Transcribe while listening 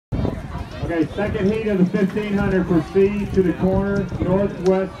Okay, second heat of the 1500. Proceed to the corner,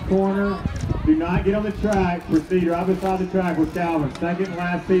 northwest corner. Do not get on the track. Proceed right beside the track with Calvin. Second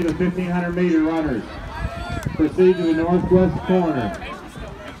last heat of 1500 meter runners. Proceed to the northwest corner.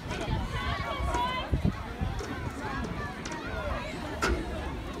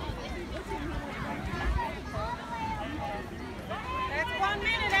 That's 1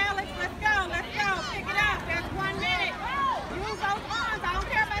 minute, Alex. Let's go. Let's go. Pick it up. That's 1 minute. Use those arms. I don't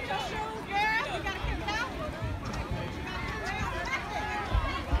care about your shoes, girl. You gotta pick it up.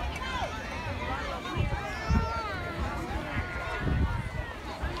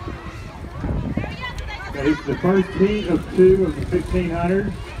 Okay, this is the first heat of 2 of the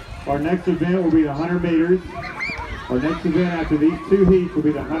 1500. Our next event will be the 100 meters. Our next event after these 2 heats will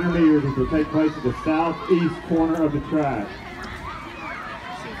be the 100 meters, which will take place at the southeast corner of the track.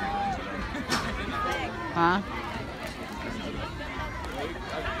 Huh?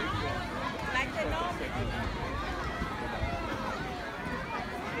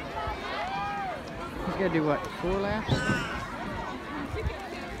 He's gonna do what, 4 laps?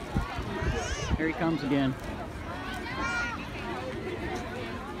 Here he comes again.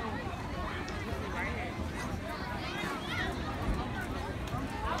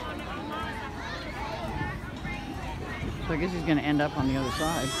 So I guess he's gonna end up on the other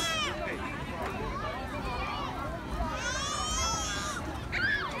side.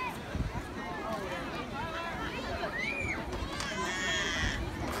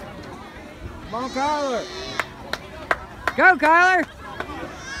 Come on, Kyler! Go, Kyler!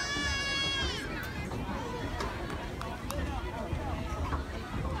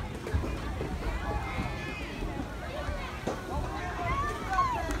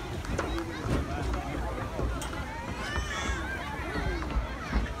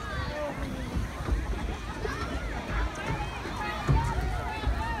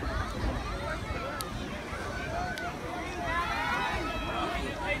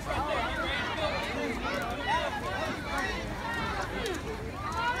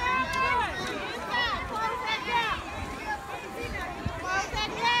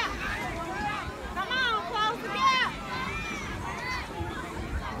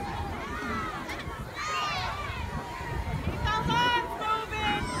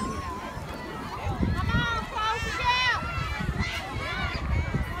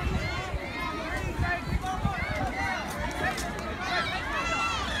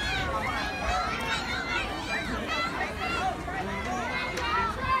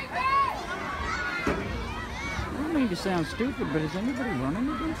 To sound stupid, but is anybody running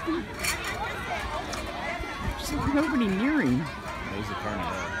against him? There's like nobody near him. No, he's a turn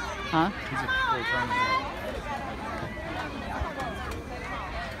ahead. Huh? He's a full turn ahead.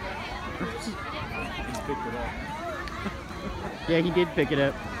 He's picked it up. Yeah, he did pick it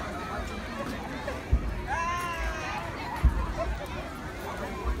up.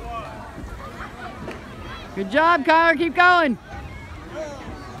 Good job, Kyler. Keep going.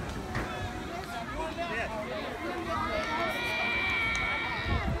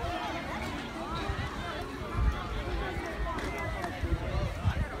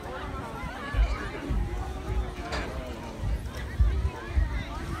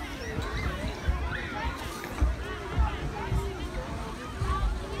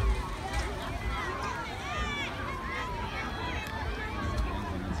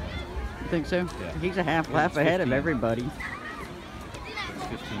 Think so? Yeah. He's a half lap ahead of everybody. It's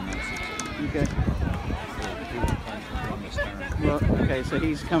 15 minutes. Okay. Well, okay, so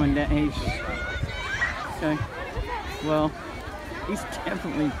he's coming down. He's okay. Well, he's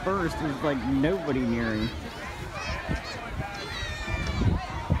definitely first. There's like nobody near him.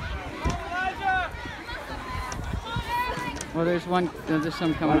 Well, there's one. There's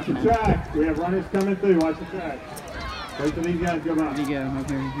some coming. Watch the track. We have runners coming through. Watch the track. Wait till these guys go by. Where'd he go? Oh,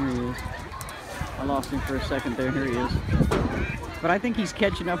 here he is. I lost him for a second there. Here he is. But I think he's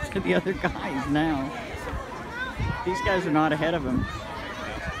catching up to the other guys now. These guys are not ahead of him.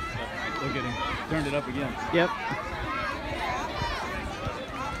 Look at him. Turned it up again. Yep.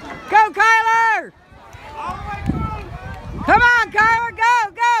 Go, Kyler! Come on, Kyler!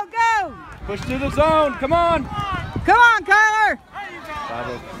 Go, go, go! Push to the zone. Come on. Come on, Kyler!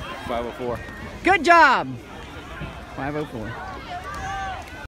 504. Good job! 504.